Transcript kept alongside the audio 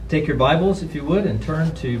Take your Bibles, if you would, and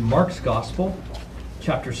turn to Mark's Gospel,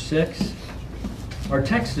 chapter 6. Our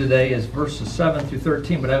text today is verses 7 through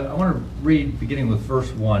 13, but I want to read beginning with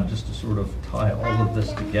verse 1 just to sort of tie all of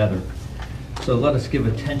this together. So let us give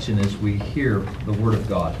attention as we hear the Word of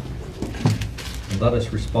God, and let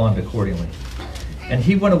us respond accordingly. And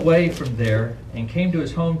he went away from there and came to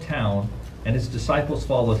his hometown, and his disciples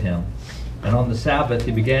followed him. And on the Sabbath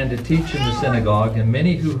he began to teach in the synagogue, and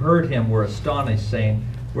many who heard him were astonished, saying,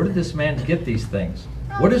 "Where did this man get these things?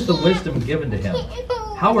 What is the wisdom given to him?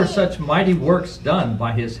 How are such mighty works done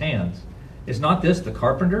by his hands? Is not this the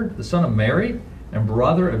carpenter, the son of Mary, and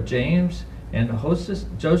brother of James, and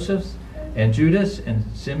Joseph, and Judas, and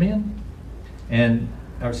Simon? And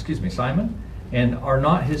are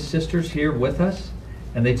not his sisters here with us?"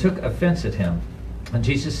 And they took offense at him. And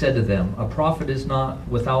Jesus said to them, "A prophet is not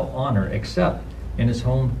without honor except in his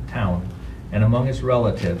hometown, and among his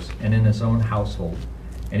relatives, and in his own household."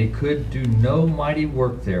 And he could do no mighty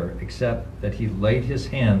work there, except that he laid his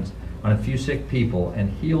hands on a few sick people and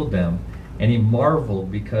healed them. And he marveled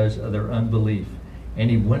because of their unbelief. And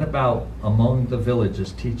he went about among the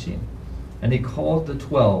villages teaching. And he called the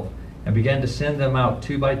 12 and began to send them out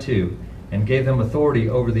 2 by 2, and gave them authority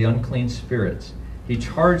over the unclean spirits. He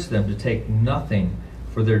charged them to take nothing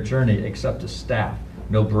for their journey except a staff,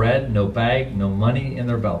 no bread, no bag, no money in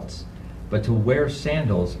their belts, but to wear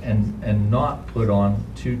sandals and not put on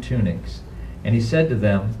 2 tunics. And he said to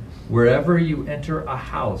them, "Wherever you enter a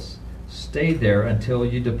house, stay there until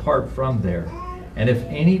you depart from there. And if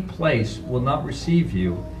any place will not receive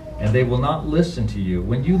you, and they will not listen to you,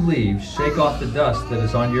 when you leave, shake off the dust that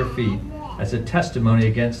is on your feet as a testimony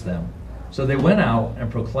against them." So they went out and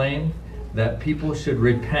proclaimed that people should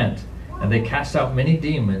repent. And they cast out many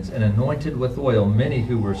demons and anointed with oil many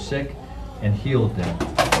who were sick and healed them.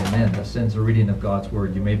 Amen. That ends the reading of God's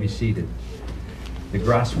word. You may be seated. The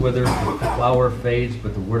grass withers, the flower fades,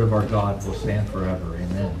 but the word of our God will stand forever.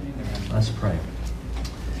 Amen. Let's pray.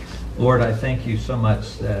 Lord, I thank you so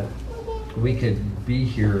much that we could be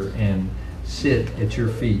here and sit at your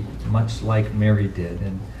feet, much like Mary did.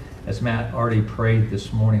 And as Matt already prayed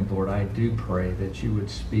this morning, Lord, I do pray that you would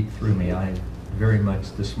speak through me. I very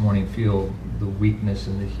much this morning feel the weakness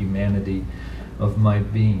and the humanity of my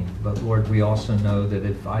being. But Lord, we also know that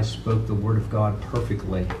if I spoke the word of God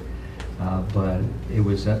perfectly, but it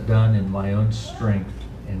was done in my own strength,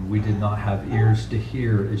 and we did not have ears to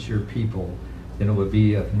hear as your people, then it would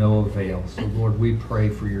be of no avail. So Lord, we pray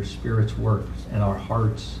for your Spirit's works in our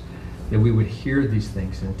hearts, that we would hear these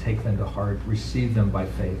things and take them to heart, receive them by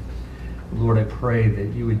faith. Lord, I pray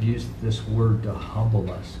that you would use this word to humble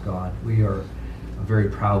us, God. We are a very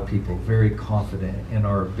proud people, very confident in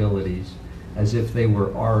our abilities, as if they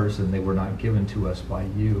were ours and they were not given to us by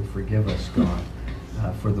you. Forgive us,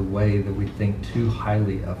 God, for the way that we think too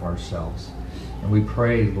highly of ourselves. And we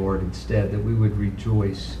pray, Lord, instead that we would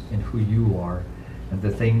rejoice in who you are and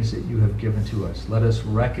the things that you have given to us. Let us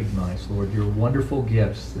recognize, Lord, your wonderful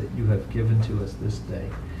gifts that you have given to us this day.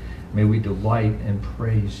 May we delight and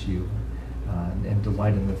praise you and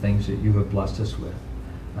delight in the things that you have blessed us with,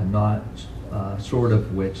 not short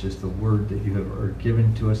of which is the word that you have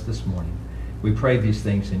given to us this morning. We pray these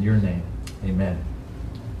things in your name. Amen.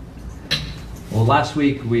 Well, last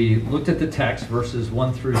week we looked at the text, verses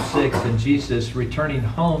 1 through 6, and Jesus returning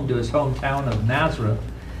home to his hometown of Nazareth.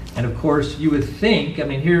 And of course, you would think,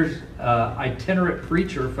 here's an itinerant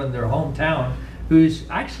preacher from their hometown who's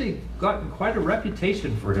actually gotten quite a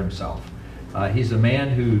reputation for himself. He's a man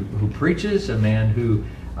who preaches, a man who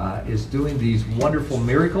is doing these wonderful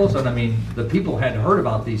miracles. And the people had heard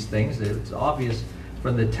about these things. It's obvious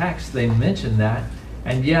from the text they mentioned that.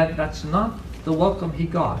 And yet, that's not the welcome he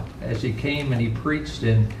got as he came and he preached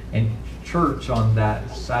in church on that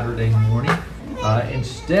Saturday morning.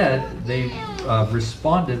 Instead, they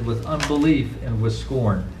responded with unbelief and with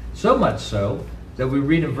scorn. So much so that we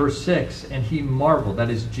read in verse 6, and he marveled, that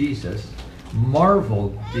is Jesus,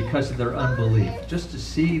 marveled because of their unbelief, just to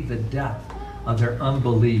see the depth of their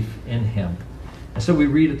unbelief in him. And so we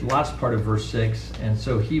read at the last part of verse 6, and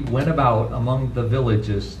so he went about among the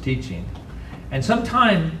villages teaching. And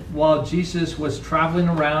sometime while Jesus was traveling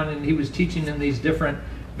around and he was teaching in these different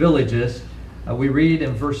villages, we read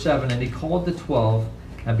in verse 7, and he called the 12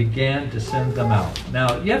 and began to send them out.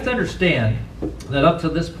 Now, you have to understand that up to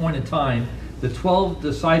this point in time, the 12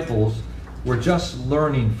 disciples were just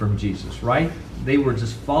learning from Jesus, right? They were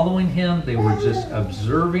just following him. They were just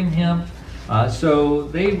observing him. So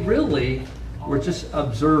they really were just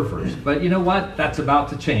observers. But you know what? That's about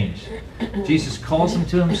to change. Jesus calls them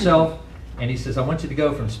to himself, and he says, I want you to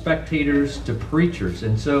go from spectators to preachers.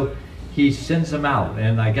 And so he sends them out.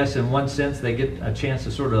 And I guess in one sense, they get a chance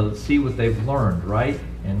to sort of see what they've learned, right?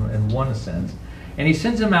 In one sense. And he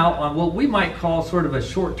sends them out on what we might call sort of a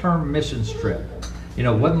short-term mission trip. You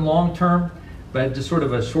know, it wasn't long-term, but just sort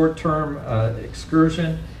of a short-term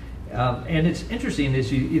excursion. And it's interesting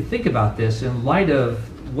as you think about this in light of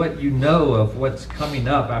what you know of what's coming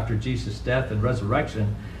up after Jesus' death and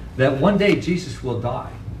resurrection, that one day Jesus will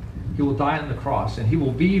die. He will die on the cross, and he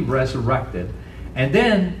will be resurrected. And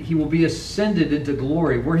then he will be ascended into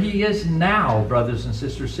glory, where he is now, brothers and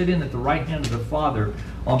sisters, sitting at the right hand of the Father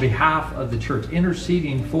on behalf of the church,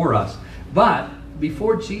 interceding for us. But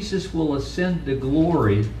before Jesus will ascend to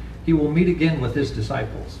glory, he will meet again with his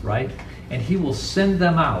disciples, right? And he will send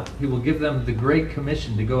them out. He will give them the Great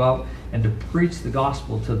Commission to go out and to preach the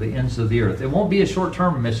gospel to the ends of the earth. It won't be a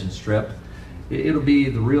short-term mission trip. It'll be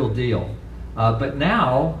the real deal. But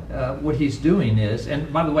now, what he's doing is,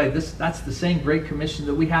 and by the way, that's the same Great Commission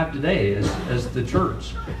that we have today as the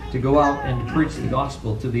church, to go out and to preach the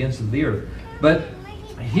gospel to the ends of the earth. But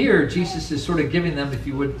here, Jesus is sort of giving them, if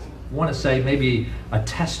you would want to say, maybe a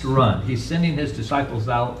test run. He's sending his disciples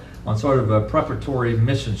out on sort of a preparatory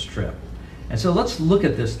missions trip. And so let's look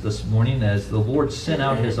at this morning as the Lord sent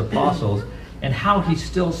out his apostles and how he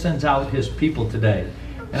still sends out his people today.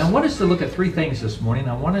 And I want us to look at three things this morning.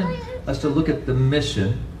 I want us to look at the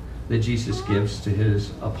mission that Jesus gives to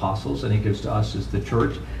his apostles and he gives to us as the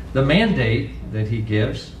church, the mandate that he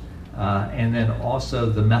gives, and then also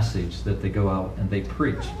the message that they go out and they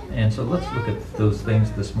preach. And so let's look at those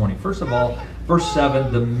things this morning. First of all, verse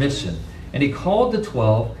 7, the mission. And he called the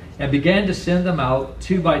 12 and began to send them out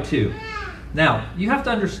two by two. Now, you have to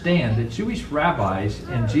understand that Jewish rabbis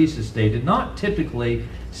in Jesus' day did not typically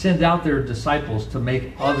send out their disciples to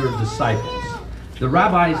make other disciples. The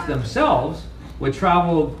rabbis themselves would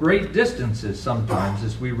travel great distances sometimes,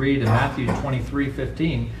 as we read in Matthew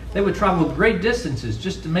 23:15. They would travel great distances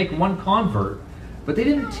just to make one convert, but they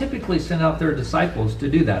didn't typically send out their disciples to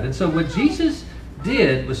do that. And so what Jesus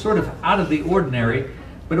did was sort of out of the ordinary,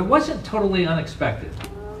 but it wasn't totally unexpected.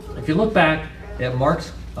 If you look back at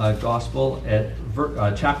Mark's Gospel at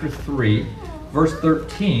chapter 3, verse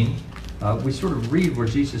 13, we sort of read where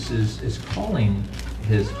Jesus is calling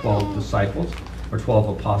his 12 disciples, or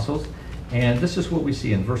 12 apostles, and this is what we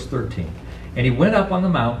see in verse 13. And he went up on the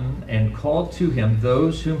mountain and called to him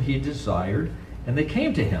those whom he desired, and they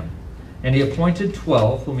came to him. And he appointed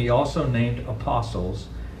 12, whom he also named apostles,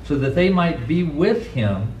 so that they might be with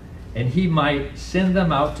him, and he might send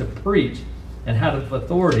them out to preach and have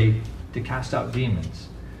authority to cast out demons.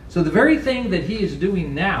 So the very thing that he is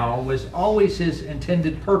doing now was always his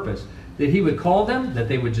intended purpose. That he would call them, that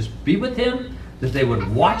they would just be with him, that they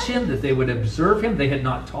would watch him, that they would observe him. They had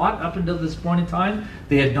not taught up until this point in time.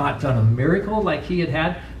 They had not done a miracle like he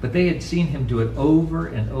had, but they had seen him do it over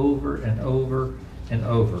and over and over and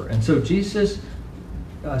over. And so Jesus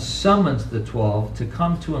summons the 12 to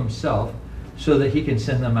come to himself so that he can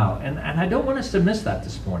send them out. And I don't want us to miss that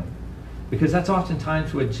this morning, because that's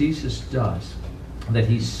oftentimes what Jesus does, that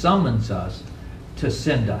he summons us to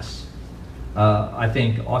send us. I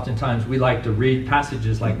think oftentimes we like to read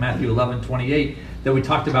passages like Matthew 11:28 that we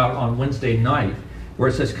talked about on Wednesday night, where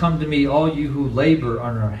it says, "Come to me, all you who labor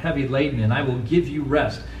and are heavy laden, and I will give you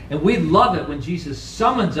rest." And we love it when Jesus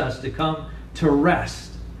summons us to come to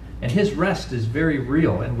rest. And his rest is very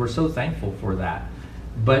real, and we're so thankful for that.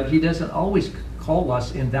 But he doesn't always call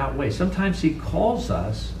us in that way. Sometimes he calls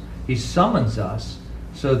us, he summons us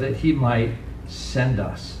so that he might send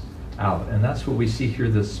us out. And that's what we see here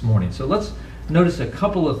this morning. So let's notice a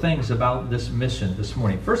couple of things about this mission this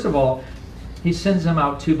morning. First of all, he sends them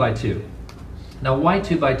out two by two. Now, why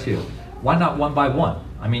two by two? Why not one by one?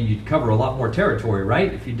 I mean, you'd cover a lot more territory,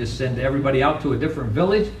 right? If you just send everybody out to a different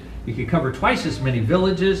village, you could cover twice as many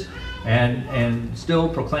villages and still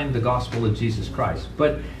proclaim the gospel of Jesus Christ.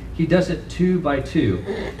 But he does it two by two.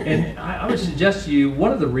 And I would suggest to you,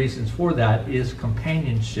 one of the reasons for that is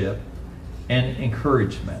companionship and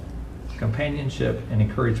encouragement. Companionship and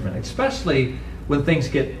encouragement, especially when things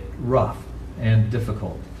get rough and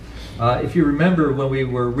difficult. If you remember when we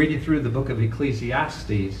were reading through the book of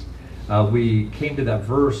Ecclesiastes, we came to that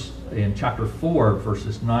verse in chapter 4,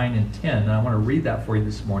 verses 9 and 10. And I want to read that for you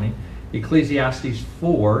this morning. Ecclesiastes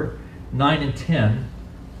 4, 9 and 10.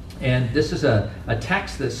 And this is a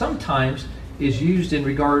text that sometimes is used in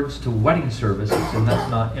regards to wedding services, and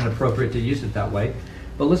that's not inappropriate to use it that way.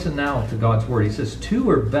 But listen now to God's word. He says, "Two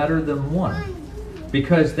are better than one,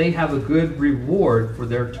 because they have a good reward for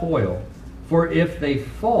their toil. For if they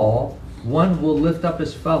fall, one will lift up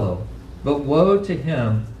his fellow. But woe to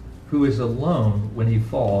him who is alone when he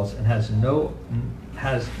falls and has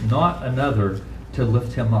not another to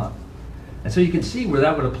lift him up." And so you can see where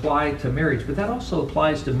that would apply to marriage, but that also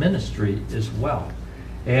applies to ministry as well.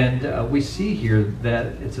 And we see here that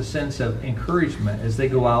it's a sense of encouragement as they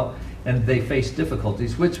go out and they face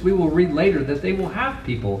difficulties, which we will read later that they will have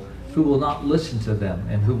people who will not listen to them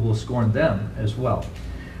and who will scorn them as well.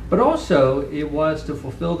 But also it was to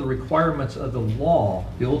fulfill the requirements of the law,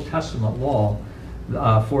 the Old Testament law,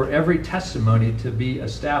 for every testimony to be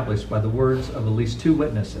established by the words of at least two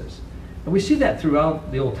witnesses. And we see that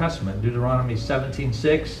throughout the Old Testament, Deuteronomy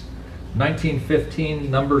 17:6, 19:15,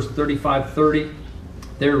 Numbers 35:30.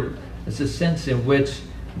 There is a sense in which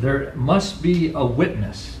there must be a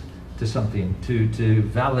witness to something to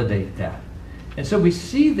validate that. And so we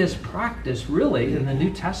see this practice really in the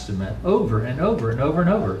New Testament over and over and over and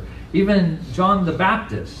over. Even John the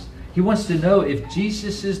Baptist, he wants to know if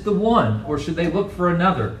Jesus is the one or should they look for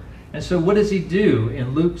another. And so what does he do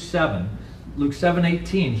in Luke 7? Luke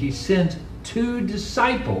 7:18, he sends two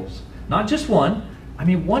disciples, not just one. I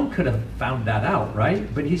mean, one could have found that out,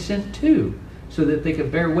 right? But he sent two so that they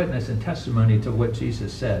could bear witness and testimony to what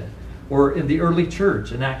Jesus said. Or in the early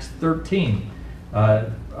church in Acts 13,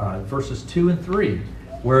 verses 2 and 3,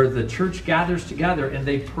 where the church gathers together and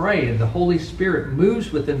they pray and the Holy Spirit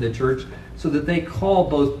moves within the church so that they call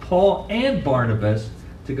both Paul and Barnabas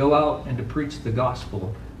to go out and to preach the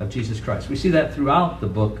gospel of Jesus Christ. We see that throughout the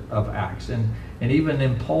book of Acts and even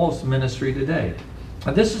in Paul's ministry today.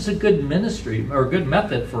 This is a good ministry or a good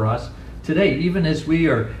method for us today, even as we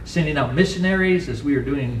are sending out missionaries, as we are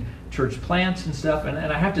doing church plants and stuff. And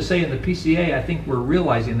I have to say, in the PCA, I think we're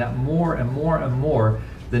realizing that more and more and more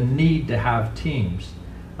the need to have teams.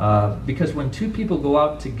 Because when two people go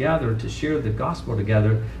out together to share the gospel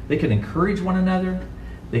together, they can encourage one another,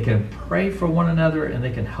 they can pray for one another, and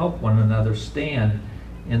they can help one another stand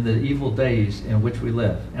in the evil days in which we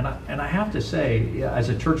live. And I have to say, as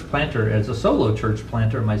a church planter, as a solo church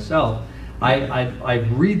planter myself, I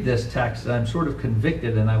read this text and I'm sort of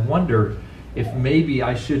convicted, and I wonder if maybe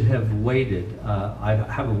I should have waited. I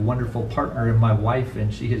have a wonderful partner in my wife,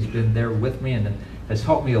 and she has been there with me and has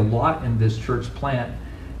helped me a lot in this church plant,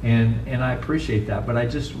 and I appreciate that. But I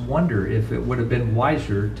just wonder if it would have been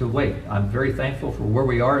wiser to wait. I'm very thankful for where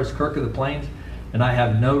we are as Kirk of the Plains, and I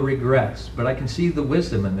have no regrets. But I can see the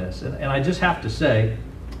wisdom in this. And I just have to say,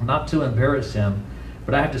 not to embarrass him,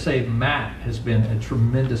 but I have to say Matt has been a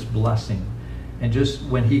tremendous blessing. And just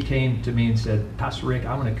when he came to me and said, Pastor Rick,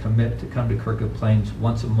 I'm going to commit to come to Kirk of the Plains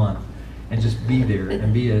once a month and just be there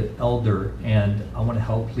and be an elder, and I want to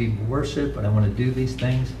help lead worship, and I want to do these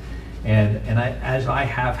things. And as I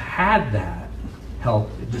have had that help,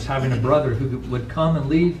 just having a brother who would come and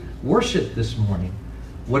lead worship this morning,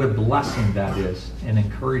 what a blessing that is, and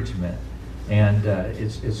encouragement. And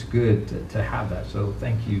it's good to have that. So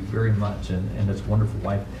thank you very much. And his wonderful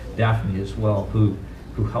wife, Daphne, as well, who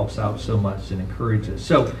helps out so much and encourages.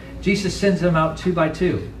 So Jesus sends them out two by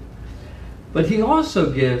two. But he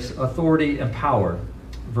also gives authority and power,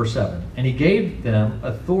 verse 7. And he gave them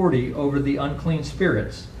authority over the unclean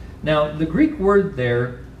spirits. Now, the Greek word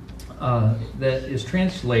there that is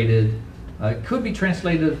translated, could be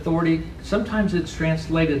translated authority. Sometimes it's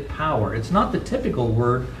translated power. It's not the typical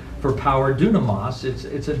word for power, dunamos.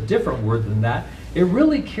 It's a different word than that. It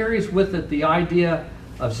really carries with it the idea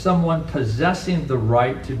of someone possessing the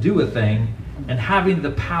right to do a thing and having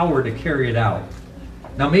the power to carry it out.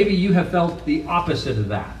 Now, maybe you have felt the opposite of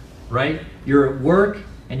that, right? You're at work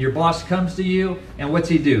and your boss comes to you, and what's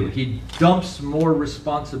he do? He dumps more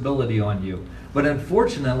responsibility on you. But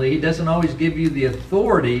unfortunately, he doesn't always give you the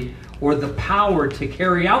authority or the power to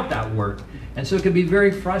carry out that work. And so it can be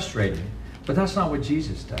very frustrating. But that's not what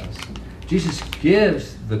Jesus does. Jesus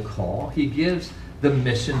gives the call. He gives the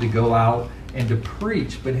mission to go out and to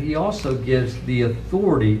preach, but he also gives the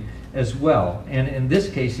authority as well. And in this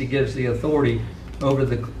case, he gives the authority over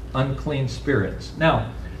the unclean spirits.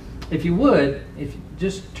 Now, if you would, if you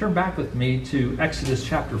just turn back with me to Exodus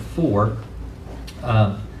chapter 4,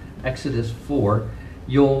 Exodus 4,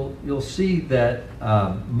 you'll see that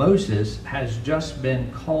Moses has just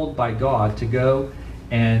been called by God to go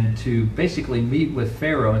and to basically meet with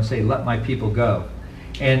Pharaoh and say, let my people go.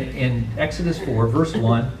 And in Exodus 4, verse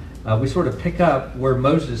 1, we sort of pick up where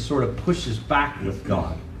Moses sort of pushes back with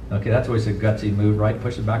God. Okay, that's always a gutsy move, right?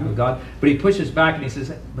 Pushes back with God. But he pushes back and he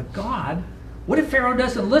says, but God, what if Pharaoh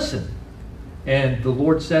doesn't listen? And the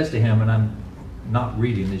Lord says to him, and I'm not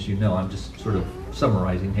reading, as you know, I'm just sort of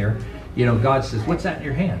summarizing here. You know, God says, what's that in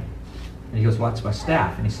your hand? And he goes, well, it's my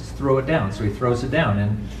staff. And he says, throw it down. So he throws it down.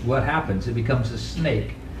 And what happens? It becomes a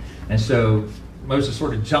snake. And so Moses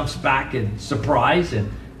sort of jumps back in surprise,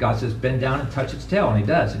 and God says, bend down and touch its tail. And he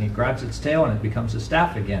does. And he grabs its tail, and it becomes a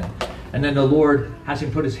staff again. And then the Lord has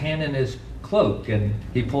him put his hand in his cloak, and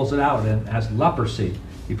he pulls it out and has leprosy.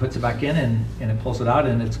 He puts it back in, and it pulls it out,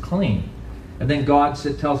 and it's clean. And then God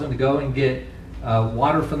tells him to go and get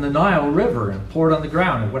water from the Nile River and pour it on the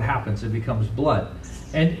ground, and what happens? It becomes blood.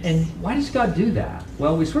 And why does God do that?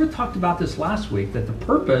 Well, we sort of talked about this last week, that the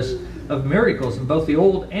purpose of miracles in both the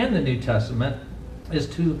Old and the New Testament is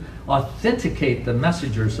to authenticate the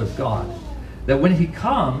messengers of God. That when he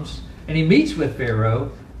comes and he meets with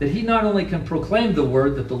Pharaoh, that he not only can proclaim the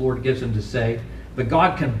word that the Lord gives him to say, but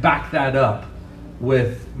God can back that up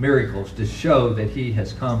with miracles to show that he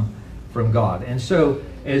has come from God. And so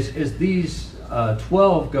as these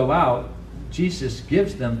 12 go out, Jesus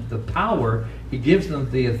gives them the power, he gives them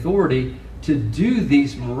the authority to do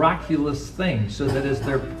these miraculous things, so that as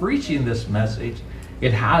they're preaching this message,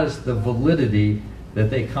 it has the validity that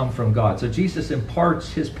they come from God. So Jesus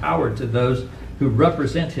imparts his power to those who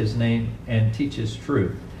represent his name and teach his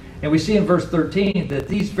truth. And we see in verse 13 that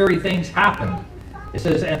these very things happened. It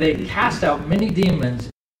says, and they cast out many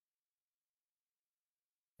demons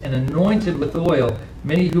and anointed with oil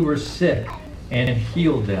many who were sick, and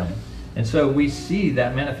healed them. And so we see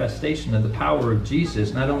that manifestation of the power of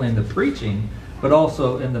Jesus, not only in the preaching, but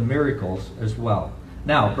also in the miracles as well.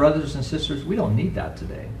 Now, brothers and sisters, we don't need that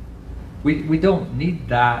today. We don't need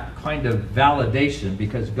that kind of validation,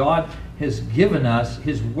 because God has given us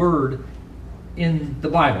his word in the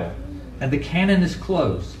Bible. And the canon is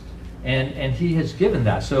closed. And he has given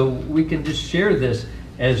that. So we can just share this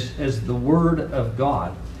as the word of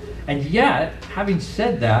God. And yet, having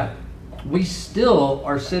said that, we still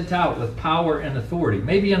are sent out with power and authority,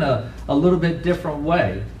 maybe in a little bit different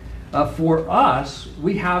way. For us,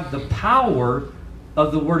 we have the power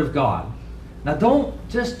of the Word of God. Now, don't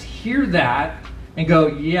just hear that and go,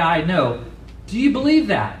 yeah, I know. Do you believe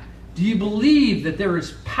that? Do you believe that there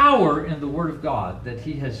is power in the Word of God that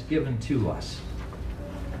he has given to us?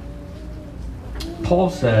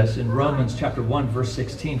 Paul says in Romans chapter 1, verse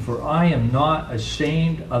 16, for I am not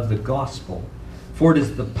ashamed of the gospel, for it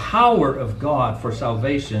is the power of God for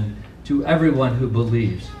salvation to everyone who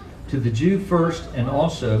believes, to the Jew first and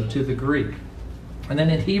also to the Greek. And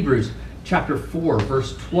then in Hebrews chapter 4,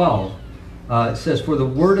 verse 12, it says, for the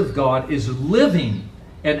word of God is living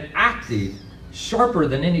and active, sharper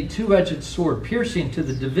than any two-edged sword, piercing to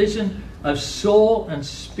the division of soul and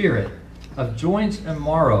spirit, of joints and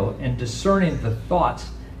marrow, and discerning the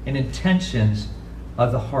thoughts and intentions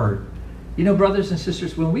of the heart. You know, brothers and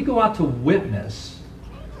sisters, when we go out to witness,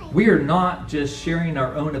 we are not just sharing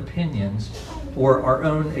our own opinions or our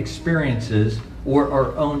own experiences or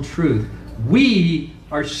our own truth. We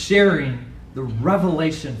are sharing the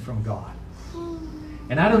revelation from God.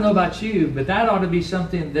 And I don't know about you, but that ought to be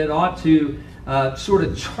something that ought to sort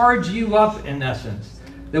of charge you up, in essence.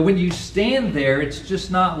 That when you stand there, it's just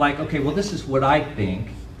not like, okay, well, this is what I think,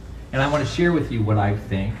 and I want to share with you what I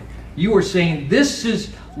think. You are saying, this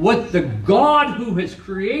is what the God who has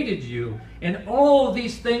created you and all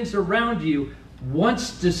these things around you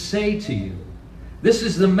wants to say to you. This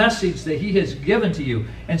is the message that he has given to you.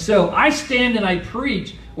 And so I stand and I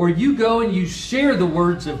preach, or you go and you share the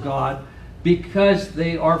words of God, because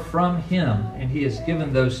they are from him, and he has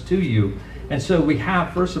given those to you. And so we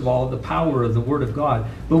have, first of all, the power of the Word of God,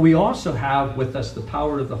 but we also have with us the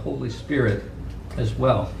power of the Holy Spirit as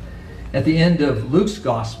well. At the end of Luke's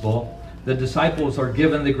Gospel, the disciples are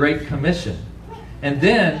given the Great Commission. And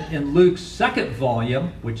then in Luke's second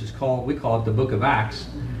volume, which is called, we call it the Book of Acts,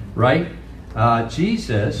 right?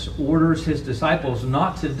 Jesus orders his disciples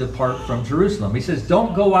not to depart from Jerusalem. He says,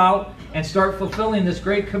 don't go out and start fulfilling this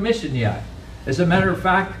Great Commission yet. As a matter of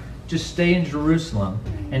fact, just stay in Jerusalem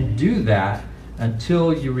and do that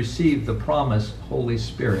until you receive the promised Holy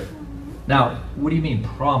Spirit. Now, what do you mean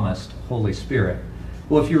promised Holy Spirit?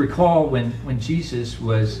 Well, if you recall, when Jesus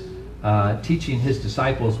was teaching his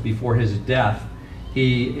disciples before his death,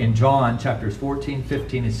 he, in John chapters 14,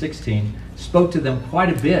 15, and 16, spoke to them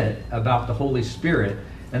quite a bit about the Holy Spirit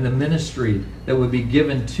and the ministry that would be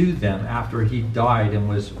given to them after he died and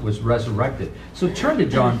was resurrected. So turn to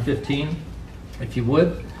John 15, if you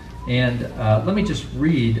would, and let me just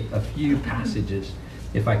read a few passages,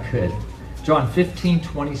 if I could. John 15,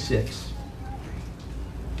 26.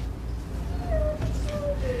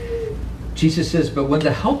 Jesus says, but when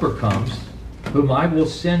the Helper comes, whom I will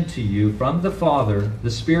send to you from the Father, the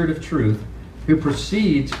Spirit of truth, who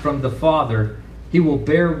proceeds from the Father, he will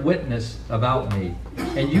bear witness about me.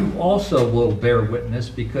 And you also will bear witness,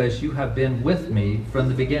 because you have been with me from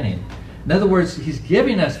the beginning. In other words, he's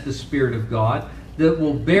giving us the Spirit of God that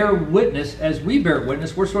will bear witness as we bear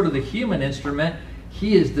witness. We're sort of the human instrument.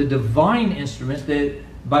 He is the divine instrument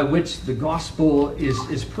by which the gospel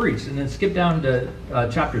is preached. And then skip down to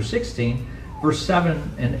chapter 16. verse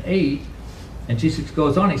 7 and 8, and Jesus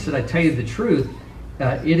goes on, he said, I tell you the truth,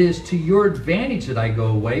 it is to your advantage that I go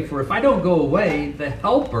away, for if I don't go away, the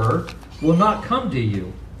Helper will not come to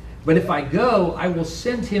you. But if I go, I will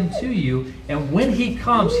send him to you, and when he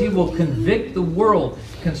comes, he will convict the world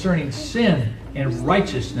concerning sin and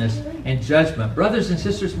righteousness and judgment. Brothers and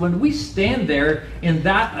sisters, when we stand there in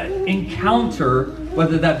that encounter,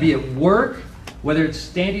 whether that be at work, whether it's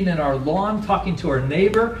standing in our lawn talking to our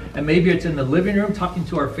neighbor, and maybe it's in the living room talking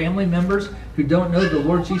to our family members who don't know the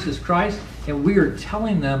Lord Jesus Christ, and we are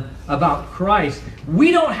telling them about Christ,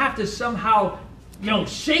 we don't have to somehow,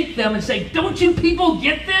 shake them and say, don't you people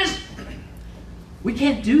get this? We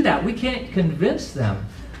can't do that. We can't convince them.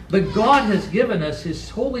 But God has given us his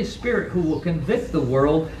Holy Spirit who will convict the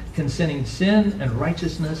world concerning sin and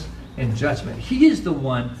righteousness and judgment. He is the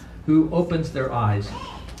one who opens their eyes.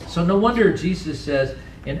 So no wonder Jesus says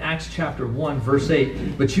in Acts chapter 1, verse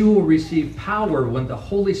 8, but you will receive power when the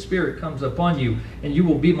Holy Spirit comes upon you, and you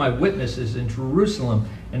will be my witnesses in Jerusalem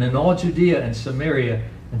and in all Judea and Samaria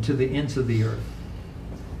and to the ends of the earth.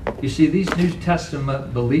 You see, these New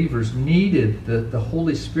Testament believers needed the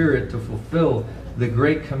Holy Spirit to fulfill the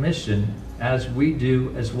Great Commission, as we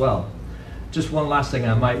do as well. Just one last thing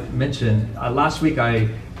I might mention. Last week I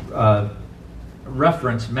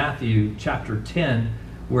referenced Matthew chapter 10,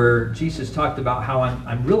 where Jesus talked about how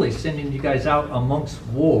I'm really sending you guys out amongst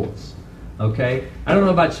wolves. Okay? I don't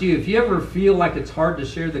know about you. If you ever feel like it's hard to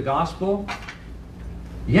share the gospel,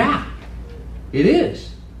 yeah, it is.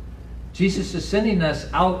 Jesus is sending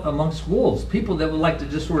us out amongst wolves, people that would like to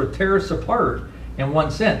just sort of tear us apart in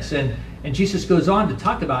one sense. And Jesus goes on to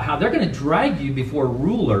talk about how they're going to drag you before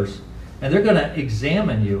rulers and they're going to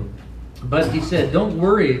examine you. But he said, don't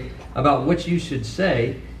worry about what you should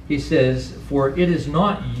say. He says, for it is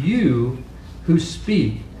not you who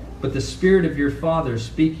speak, but the Spirit of your Father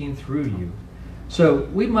speaking through you. So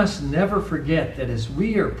we must never forget that as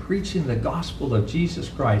we are preaching the gospel of Jesus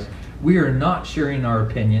Christ, we are not sharing our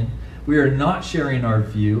opinion. We are not sharing our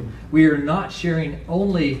view. We are not sharing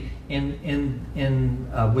only within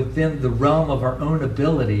the realm of our own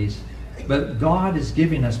abilities, but God is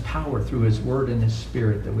giving us power through his word and his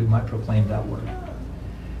Spirit that we might proclaim that word.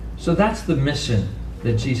 So that's the mission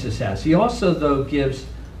that Jesus has. He also, though, gives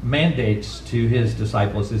mandates to his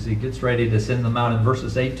disciples as he gets ready to send them out in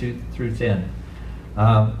verses 8 through 10.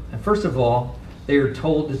 And first of all, they are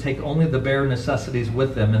told to take only the bare necessities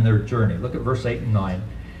with them in their journey. Look at verse 8 and 9.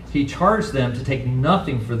 He charged them to take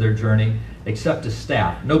nothing for their journey except a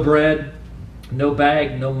staff. No bread, no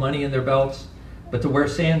bag, no money in their belts, but to wear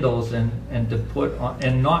sandals and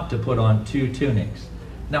not to put on 2 tunics.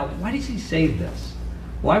 Now, why does he say this?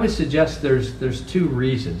 Well, I would suggest there's 2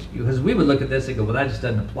 reasons. Because we would look at this and go, well, that just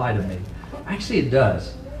doesn't apply to me. Actually, it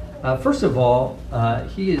does. First of all,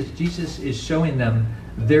 Jesus is showing them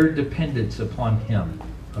their dependence upon him.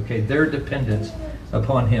 Okay, their dependence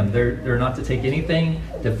upon him. They're not to take anything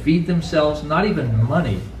to feed themselves, not even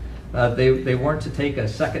money. They weren't to take a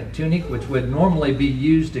second tunic, which would normally be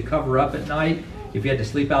used to cover up at night. If you had to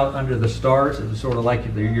sleep out under the stars, it was sort of like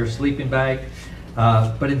your sleeping bag.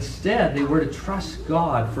 But instead, they were to trust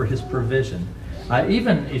God for his provision.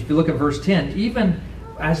 Even if you look at verse 10, even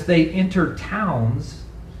as they enter towns,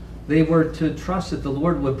 they were to trust that the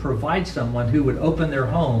Lord would provide someone who would open their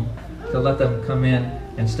home to let them come in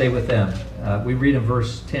and stay with them. We read in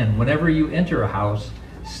verse 10, whenever you enter a house,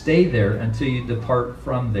 stay there until you depart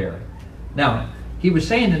from there. Now, he was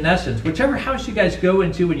saying in essence, whichever house you guys go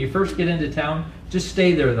into when you first get into town, just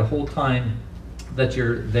stay there the whole time that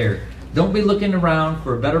you're there. Don't be looking around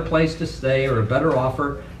for a better place to stay or a better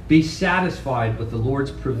offer. Be satisfied with the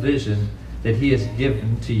Lord's provision that he has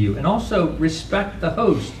given to you. And also respect the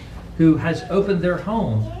host who has opened their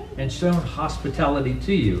home and shown hospitality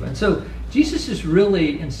to you. And so Jesus is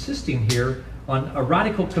really insisting here on a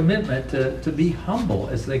radical commitment to be humble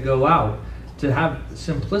as they go out, to have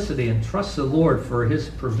simplicity and trust the Lord for his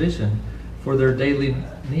provision for their daily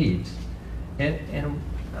needs. And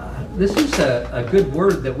this is a good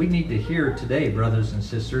word that we need to hear today, brothers and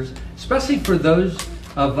sisters, especially for those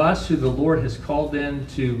of us who the Lord has called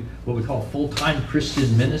into what we call full-time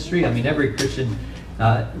Christian ministry. I mean, every Christian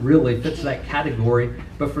really fits that category.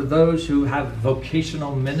 But for those who have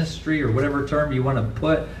vocational ministry, or whatever term you want to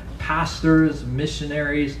put, pastors,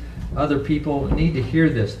 missionaries, other people need to hear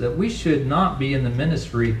this, that we should not be in the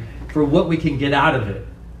ministry for what we can get out of it.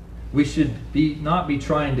 We should not be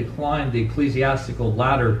trying to climb the ecclesiastical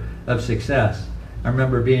ladder of success. I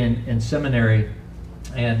remember being in seminary,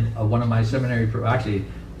 and one of my actually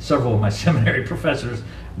several of my seminary professors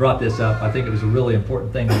brought this up. I think it was a really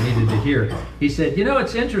important thing we needed to hear. He said,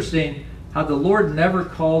 it's interesting how the Lord never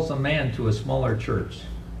calls a man to a smaller church.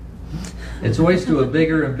 It's always to a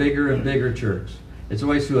bigger and bigger and bigger church. It's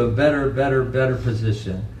always to a better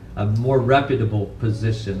position, a more reputable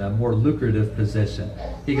position, a more lucrative position.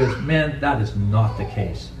 He goes, man, that is not the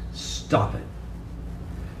case. Stop it.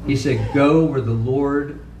 He said, go where the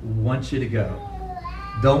Lord wants you to go.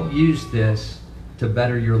 Don't use this to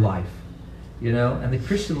better your life. You know, and the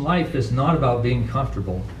Christian life is not about being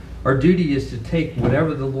comfortable. Our duty is to take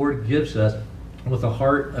whatever the Lord gives us with a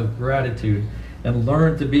heart of gratitude and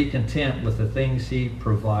learn to be content with the things He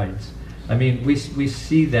provides. I mean, we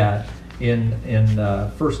see that in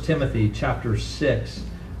 1 Timothy chapter 6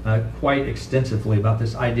 quite extensively about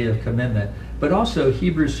this idea of commitment. But also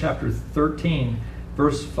Hebrews chapter 13,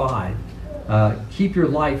 verse 5. Keep your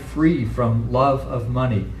life free from love of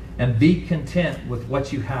money and be content with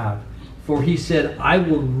what you have. For He said, I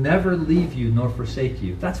will never leave you nor forsake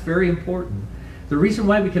you. That's very important. The reason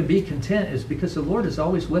why we can be content is because the Lord is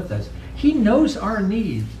always with us. He knows our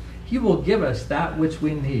needs. He will give us that which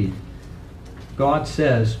we need. God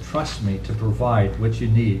says, trust me to provide what you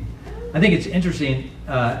need. I think it's interesting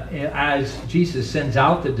as Jesus sends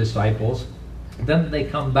out the disciples, then they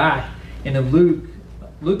come back in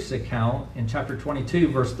Luke's account in chapter 22,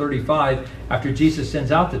 verse 35, after Jesus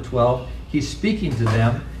sends out the 12, He's speaking to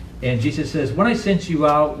them. And Jesus says, when I sent you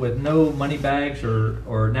out with no money bags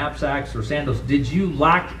or knapsacks or sandals, did you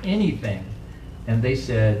lack anything? And they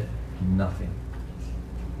said, nothing.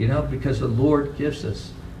 You know, because the Lord gives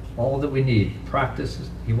us all that we need.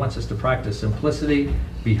 He wants us to practice simplicity,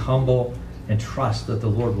 be humble, and trust that the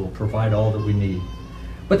Lord will provide all that we need.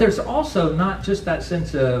 But there's also not just that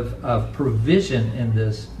sense of provision in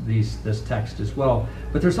this text as well,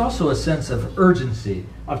 but there's also a sense of urgency,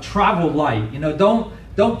 of travel light. You know,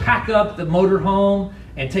 don't pack up the motorhome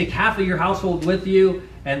and take half of your household with you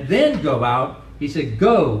and then go out. He said,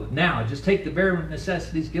 go now. Just take the bare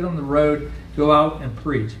necessities, get on the road, go out and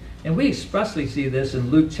preach. And we especially see this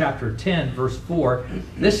in Luke chapter 10, verse 4.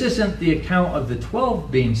 This isn't the account of the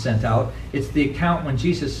 12 being sent out. It's the account when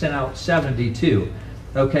Jesus sent out 72.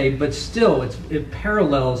 Okay, but still, it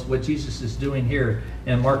parallels what Jesus is doing here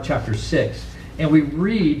in Mark chapter 6. And we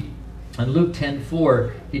read in Luke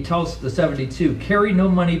 10:4, He tells the 72, carry no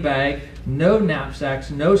money bag, no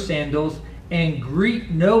knapsacks, no sandals, and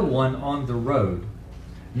greet no one on the road.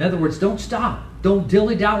 In other words, don't stop. Don't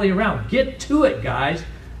dilly-dally around. Get to it, guys.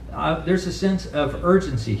 There's a sense of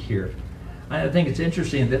urgency here. I think it's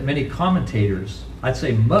interesting that many commentators, I'd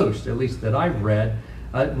say most, at least that I've read,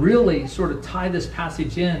 really sort of tie this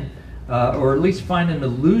passage in, or at least find an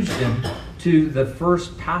allusion to the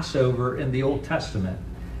first Passover in the Old Testament.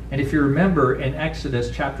 And if you remember in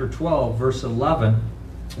Exodus chapter 12, verse 11,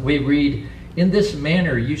 we read, in this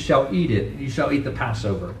manner you shall eat it. You shall eat the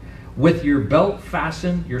Passover. With your belt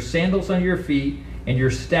fastened, your sandals on your feet, and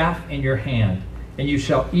your staff in your hand. And you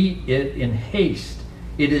shall eat it in haste.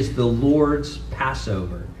 It is the Lord's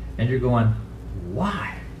Passover. And you're going,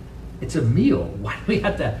 why? It's a meal. Why do we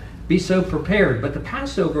have to be so prepared? But the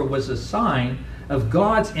Passover was a sign of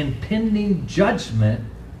God's impending judgment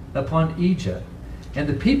upon Egypt. And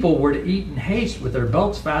the people were to eat in haste with their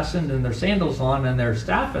belts fastened and their sandals on and their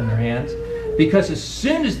staff in their hands, because as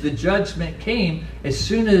soon as the judgment came, as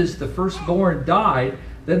soon as the firstborn died,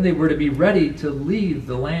 then they were to be ready to leave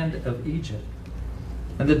the land of Egypt.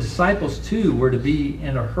 And the disciples too were to be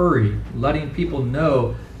in a hurry, letting people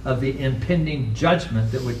know of the impending judgment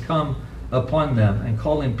that would come upon them and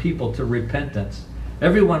calling people to repentance.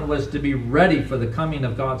 Everyone was to be ready for the coming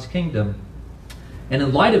of God's kingdom. And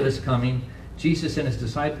in light of His coming, Jesus and His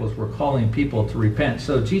disciples were calling people to repent.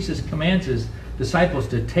 So Jesus commands His disciples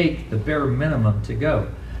to take the bare minimum to go.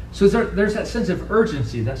 So there's that sense of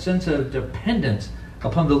urgency, that sense of dependence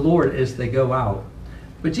upon the Lord as they go out.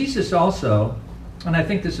 But Jesus also, and I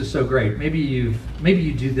think this is so great, maybe you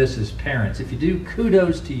do this as parents. If you do,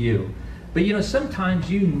 kudos to you. But you know, sometimes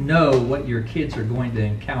you know what your kids are going to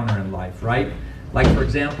encounter in life, right? Like, for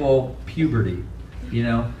example, puberty. You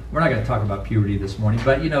know, we're not going to talk about puberty this morning,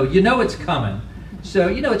 but you know it's coming. So,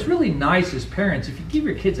 it's really nice as parents if you give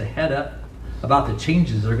your kids a head up about the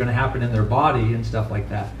changes that are going to happen in their body and stuff like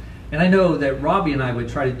that. And I know that Robbie and I would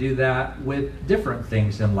try to do that with different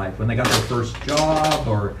things in life. When they got their first job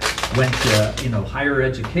or went to, higher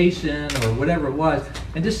education or whatever it was,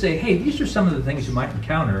 and just say, hey, these are some of the things you might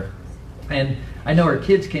encounter. And I know our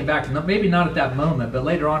kids came back, maybe not at that moment, but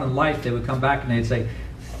later on in life they would come back and they'd say,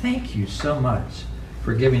 thank you so much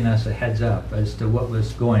for giving us a heads up as to what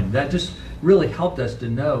was going. That just really helped us to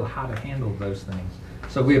know how to handle those things.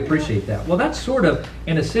 So we appreciate that. Well, that's sort of,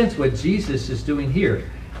 in a sense, what Jesus is doing here.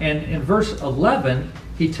 And in verse 11,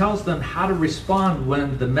 he tells them how to respond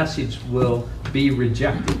when the message will be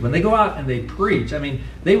rejected. When they go out and they preach, I mean,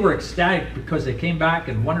 they were ecstatic because they came back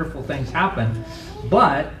and wonderful things happened,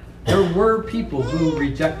 but there were people who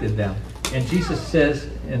rejected them. And Jesus says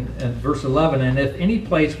in verse 11, and if any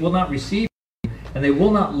place will not receive you, and they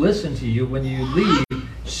will not listen to you when you leave,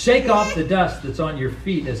 shake off the dust that's on your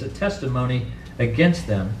feet as a testimony against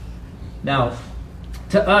them. Now,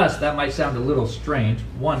 to us, that might sound a little strange.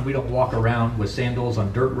 One, we don't walk around with sandals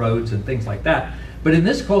on dirt roads and things like that. But in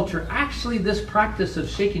this culture, actually, this practice of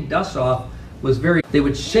shaking dust off was they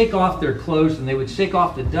would shake off their clothes and they would shake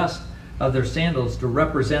off the dust of their sandals to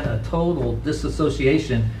represent a total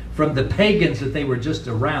disassociation from the pagans that they were just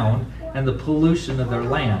around and the pollution of their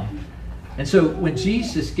land. And so when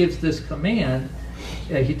Jesus gives this command,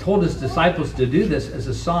 he told his disciples to do this as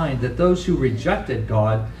a sign that those who rejected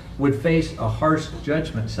God would face a harsh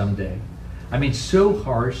judgment someday. I mean, so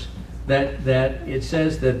harsh that it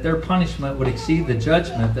says that their punishment would exceed the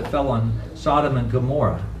judgment that fell on Sodom and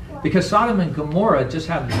Gomorrah. Because Sodom and Gomorrah just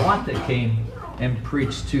had Lot that came and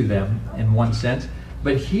preached to them in one sense.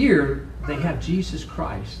 But here they have Jesus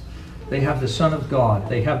Christ. They have the Son of God.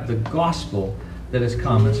 They have the gospel that has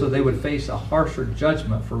come. And so they would face a harsher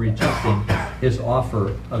judgment for rejecting his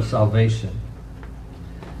offer of salvation.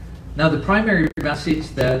 Now, the primary message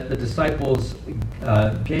that the disciples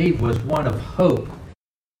gave was one of hope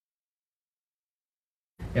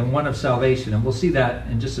and one of salvation. And we'll see that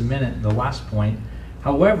in just a minute in the last point.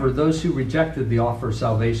 However, those who rejected the offer of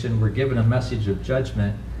salvation were given a message of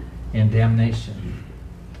judgment and damnation.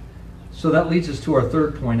 So that leads us to our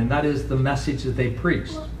third point, and that is the message that they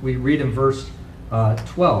preached. We read in verse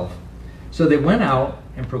 12. So they went out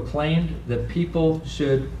and proclaimed that people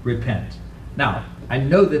should repent. Now, I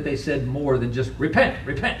know that they said more than just repent,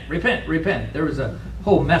 repent, repent, repent. There was a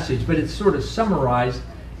whole message, but it's sort of summarized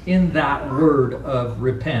in that word of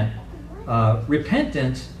repent.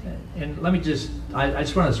 Repentance, and let me I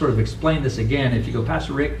just want to sort of explain this again. If you go,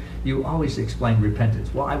 Pastor Rick, you always explain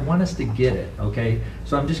repentance. Well, I want us to get it, okay?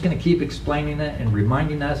 So I'm just going to keep explaining it and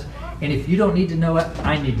reminding us. And if you don't need to know it,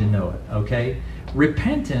 I need to know it, okay?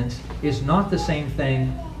 Repentance is not the same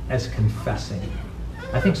thing as confessing.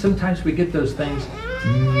 I think sometimes we get those things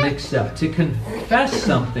mixed up. To confess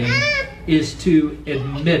something is to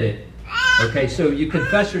admit it. Okay, so you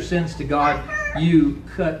confess your sins to God. You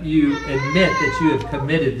admit that you have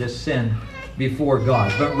committed this sin before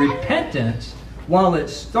God. But repentance, while it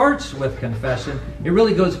starts with confession, it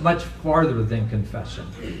really goes much farther than confession.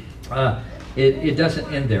 It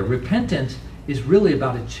doesn't end there. Repentance is really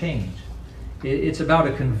about a change. It's about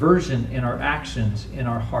a conversion in our actions, in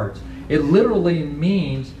our hearts. It literally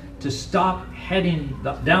means to stop heading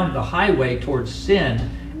down the highway towards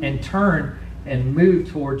sin and turn and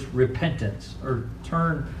move towards repentance, or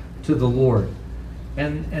turn to the Lord.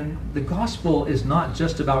 And the gospel is not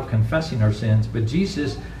just about confessing our sins, but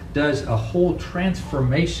Jesus does a whole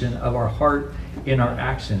transformation of our heart in our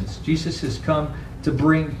actions. Jesus has come to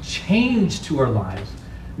bring change to our lives.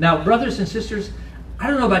 Now, brothers and sisters, I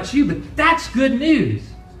don't know about you, but that's good news.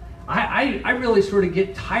 I really sort of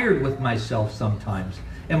get tired with myself sometimes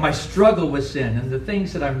and my struggle with sin and the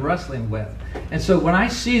things that I'm wrestling with. And so when I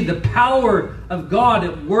see the power of God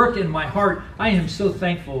at work in my heart, I am so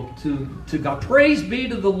thankful to God. Praise be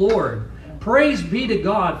to the Lord. Praise be to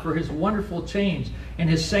God for his wonderful change and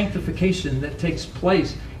his sanctification that takes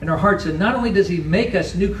place in our hearts. And not only does he make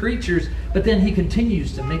us new creatures, but then he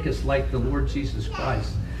continues to make us like the Lord Jesus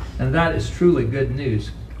Christ. And that is truly good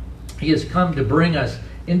news. He has come to bring us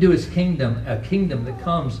into his kingdom, a kingdom that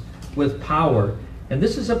comes with power. And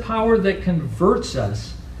this is a power that converts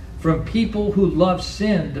us from people who love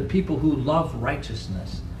sin to people who love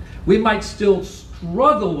righteousness. We might still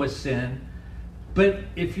struggle with sin, but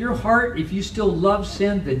if you still love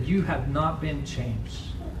sin, then you have not been changed.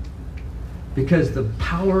 Because the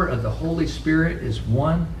power of the Holy Spirit is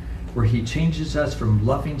one where he changes us from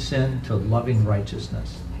loving sin to loving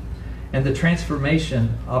righteousness. And the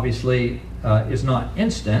transformation, obviously, is not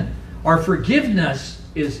instant. Our forgiveness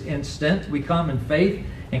is instant. We come in faith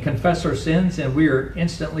and confess our sins, and we are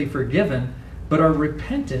instantly forgiven. But our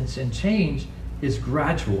repentance and change is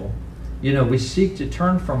gradual. You know, we seek to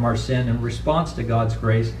turn from our sin in response to God's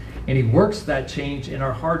grace, and he works that change in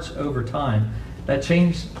our hearts over time. That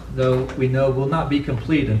change, though, we know will not be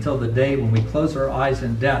complete until the day when we close our eyes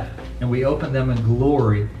in death and we open them in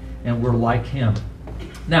glory and we're like him.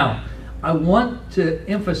 Now, I want to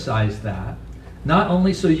emphasize that, not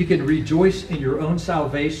only so you can rejoice in your own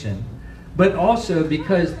salvation, but also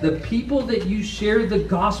because the people that you share the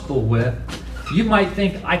gospel with, you might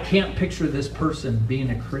think, I can't picture this person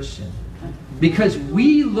being a Christian. because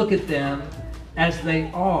we look at them as they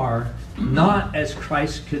are, not as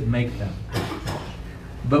Christ could make them.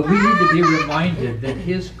 But we need to be reminded that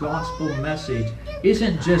his gospel message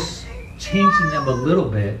isn't just changing them a little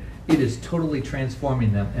bit, it is totally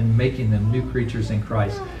transforming them and making them new creatures in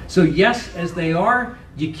Christ. So yes, as they are,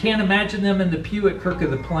 you can't imagine them in the pew at Kirk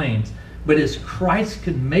of the Plains. But as Christ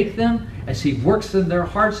can make them, as he works in their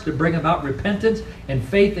hearts to bring about repentance and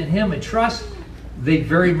faith in him and trust, they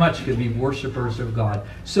very much could be worshipers of God.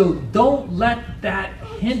 So don't let that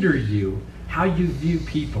hinder you, how you view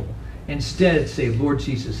people. Instead, say, Lord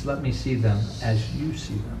Jesus, let me see them as you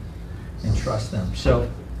see them and trust them. So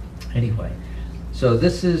anyway, so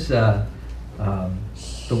this is the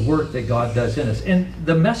work that God does in us. And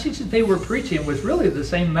the message that they were preaching was really the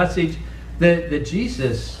same message that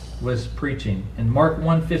Jesus was preaching. In Mark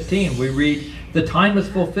 1:15, we read, the time is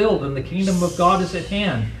fulfilled and the kingdom of God is at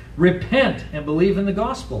hand. Repent and believe in the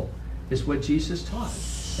gospel, is what Jesus taught.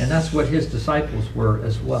 And that's what his disciples were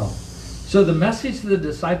as well. So the message that the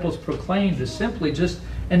disciples proclaimed is simply just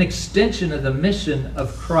an extension of the mission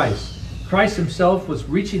of Christ. Christ himself was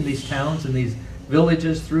reaching these towns and these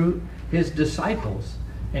villages through his disciples.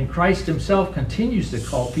 And Christ himself continues to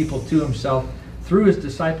call people to himself through his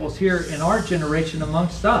disciples here in our generation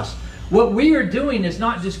amongst us. What we are doing is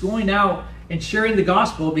not just going out and sharing the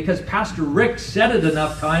gospel because Pastor Rick said it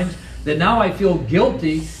enough times that now I feel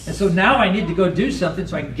guilty, and so now I need to go do something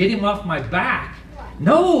so I can get him off my back.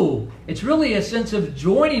 No, it's really a sense of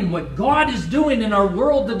joining what God is doing in our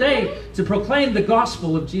world today to proclaim the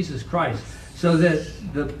gospel of Jesus Christ so that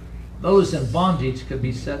those in bondage could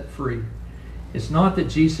be set free. It's not that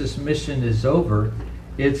Jesus' mission is over.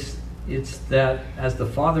 It's that as the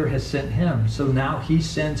Father has sent him, so now he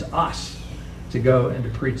sends us to go and to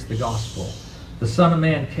preach the gospel. The Son of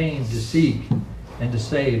Man came to seek and to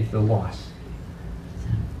save the lost.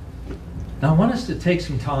 Now I want us to take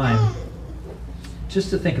some time just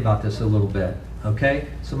to think about this a little bit, okay?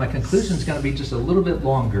 So my conclusion is going to be just a little bit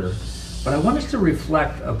longer, but I want us to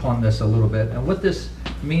reflect upon this a little bit and what this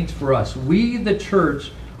means for us. We, the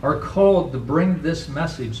church, are called to bring this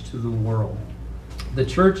message to the world. The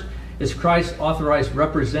church is Christ's authorized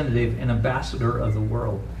representative and ambassador of the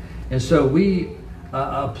world. And so we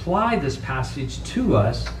apply this passage to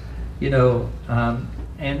us, and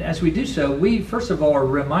as we do so, we first of all are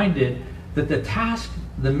reminded that the task,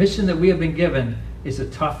 the mission that we have been given is a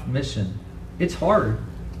tough mission. It's hard.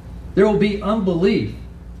 There will be unbelief.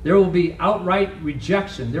 There will be outright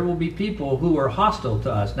rejection. There will be people who are hostile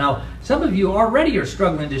to us. Now, some of you already are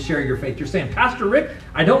struggling to share your faith. You're saying, Pastor Rick,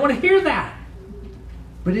 I don't want to hear that.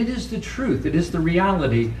 But it is the truth. It is the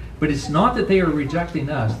reality. But it's not that they are rejecting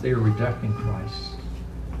us. They are rejecting Christ.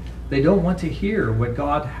 They don't want to hear what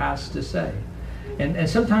God has to say. And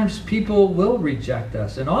sometimes people will reject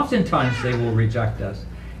us. And oftentimes they will reject us.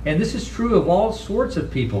 And this is true of all sorts of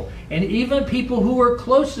people. And even people who are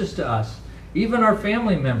closest to us. Even our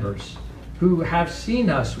family members who have seen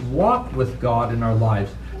us walk with God in our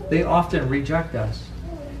lives. They often reject us.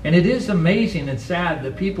 And it is amazing and sad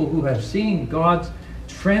that people who have seen God's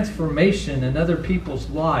transformation in other people's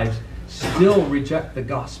lives still reject the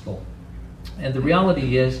gospel. And the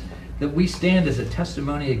reality is that we stand as a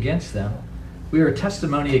testimony against them. We are a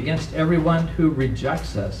testimony against everyone who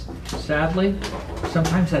rejects us. Sadly,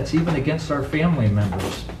 sometimes that's even against our family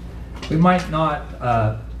members. We might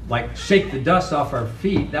not shake the dust off our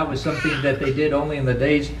feet. That was something that they did only in the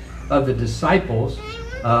days of the disciples.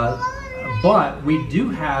 But we do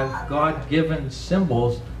have God-given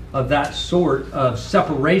symbols of that sort of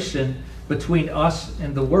separation between us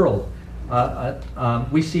and the world.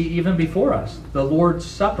 We see even before us the Lord's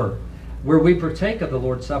Supper, where we partake of the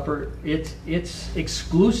Lord's Supper. It's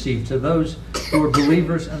exclusive to those who are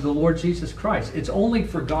believers in the Lord Jesus Christ. It's only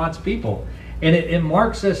for God's people, and it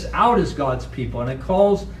marks us out as God's people, and it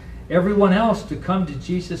calls everyone else to come to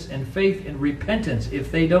Jesus in faith and repentance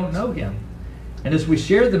if they don't know him. And as we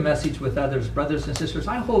share the message with others, brothers and sisters,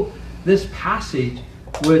 I hope this passage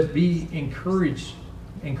would be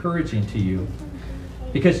encouraging to you,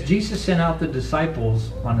 because Jesus sent out the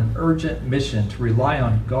disciples on an urgent mission to rely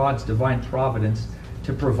on God's divine providence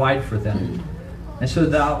to provide for them. And so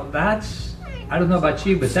that's, I don't know about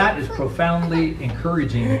you, but that is profoundly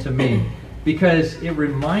encouraging to me, because it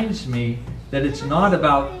reminds me that it's not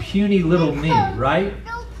about puny little me, right?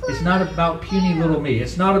 It's not about puny little me.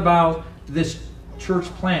 It's not about this church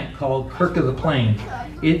plant called Kirk of the Plains.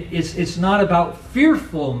 It's not about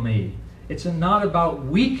fearful me. It's not about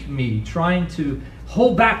weak me trying to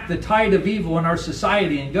hold back the tide of evil in our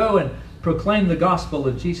society and go and proclaim the gospel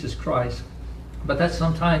of Jesus Christ. But that's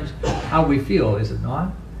sometimes how we feel, is it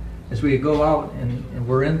not? as we go out and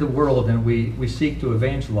we're in the world and we seek to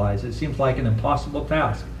evangelize, it seems like an impossible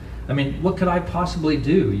task. I mean, what could I possibly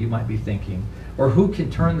do, you might be thinking? Or who can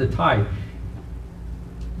turn the tide?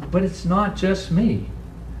 But it's not just me,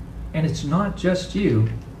 and it's not just you,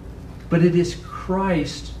 but it is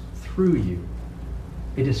Christ through you.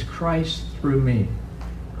 It is Christ through me.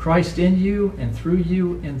 Christ in you and through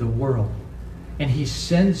you in the world. And he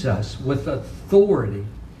sends us with authority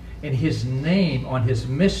in his name, on his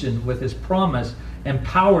mission, with his promise and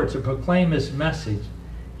power to proclaim his message.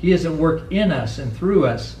 He is at work in us and through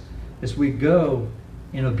us as we go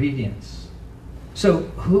in obedience. So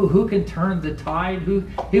who can turn the tide?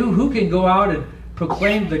 Who can go out and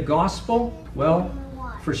proclaim the gospel? Well,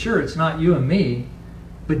 for sure it's not you and me,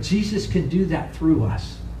 but Jesus can do that through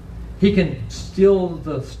us. He can still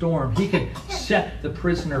the storm. He can set the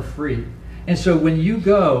prisoner free. And so when you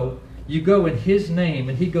go in his name,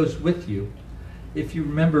 and he goes with you. If you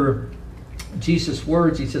remember Jesus'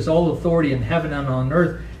 words, he says, all authority in heaven and on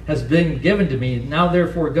earth has been given to me. Now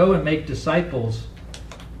therefore go and make disciples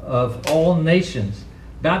of all nations,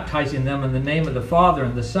 baptizing them in the name of the Father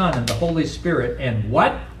and the Son and the Holy Spirit. And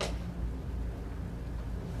what?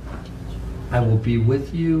 I will be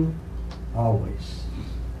with you always,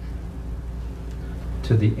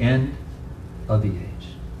 to the end of the age.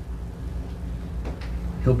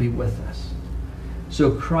 He'll be with us.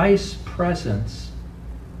 So Christ's presence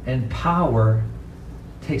and power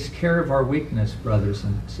takes care of our weakness, brothers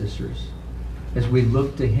and sisters, as we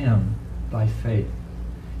look to him by faith.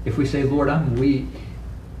 If we say, Lord, I'm weak,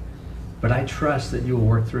 but I trust that you will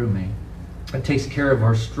work through me. It takes care of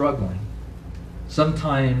our struggling.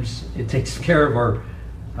 Sometimes it takes care of our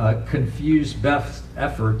confused best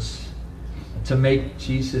efforts to make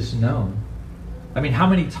Jesus known. I mean, how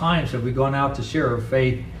many times have we gone out to share our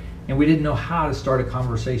faith and we didn't know how to start a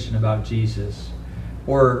conversation about Jesus?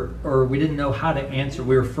 Or we didn't know how to answer.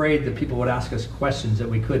 We were afraid that people would ask us questions that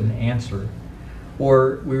we couldn't answer.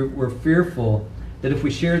 Or we were fearful that if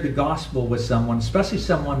we shared the gospel with someone, especially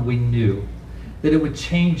someone we knew, that it would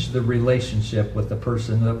change the relationship with the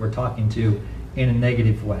person that we're talking to in a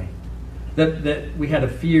negative way. That we had a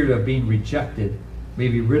fear of being rejected,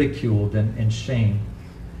 maybe ridiculed and shamed.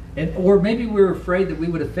 Or maybe we were afraid that we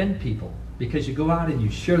would offend people, because you go out and you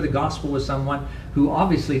share the gospel with someone who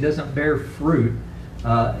obviously doesn't bear fruit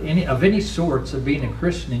of any sorts of being a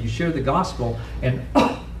Christian, and you share the gospel and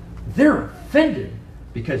they're offended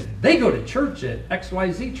because they go to church at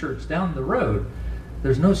XYZ church down the road.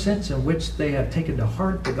 There's no sense in which they have taken to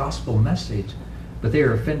heart the gospel message, but they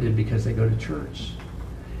are offended because they go to church.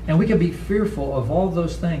 And we can be fearful of all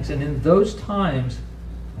those things. And in those times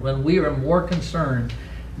when we are more concerned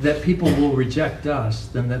that people will reject us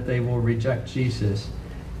than that they will reject Jesus,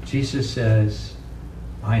 Jesus says,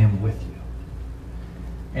 I am with you.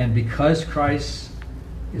 And because Christ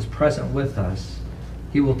is present with us,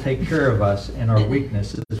 he will take care of us in our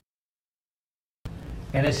weaknesses.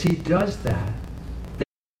 And as he does that,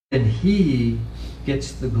 then he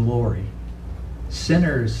gets the glory.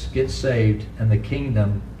 Sinners get saved and the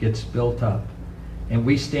kingdom gets built up. And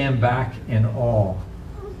we stand back in awe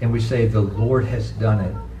and we say, the Lord has done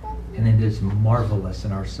it, and it is marvelous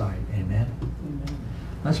in our sight. Amen? Amen.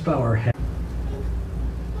 Let's bow our heads.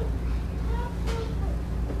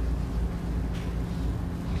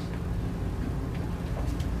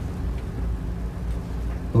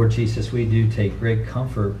 Lord Jesus, we do take great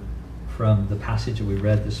comfort from the passage that we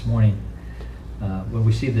read this morning. When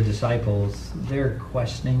we see the disciples, they're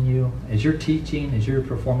questioning you. As you're teaching, as you're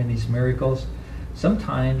performing these miracles,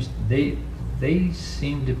 sometimes they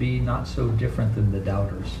seem to be not so different than the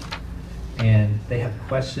doubters. And they have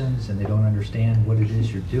questions and they don't understand what it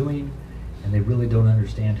is you're doing, and they really don't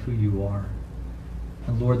understand who you are.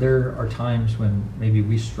 And Lord, there are times when maybe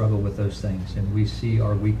we struggle with those things and we see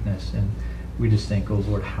our weakness and we just think, oh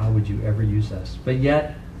Lord, how would you ever use us? But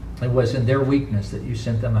yet, it was in their weakness that you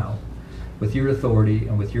sent them out with your authority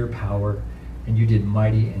and with your power, and you did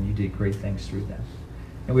mighty and you did great things through them.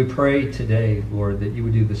 And we pray today, Lord, that you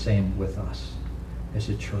would do the same with us as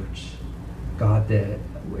a church. God, that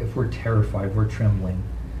if we're terrified, we're trembling,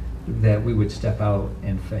 that we would step out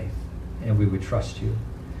in faith and we would trust you.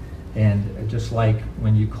 And just like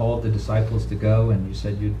when you called the disciples to go and you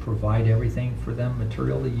said you'd provide everything for them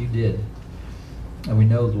materially, you did. And we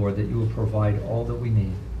know, Lord, that you will provide all that we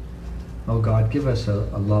need. Oh God, give us a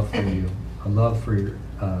love for you, a love for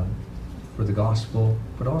the gospel,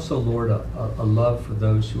 but also, Lord, a love for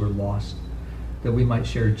those who are lost, that we might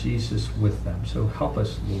share Jesus with them. So help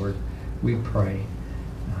us, Lord, we pray.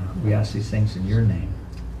 We ask these things in your name.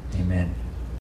 Amen.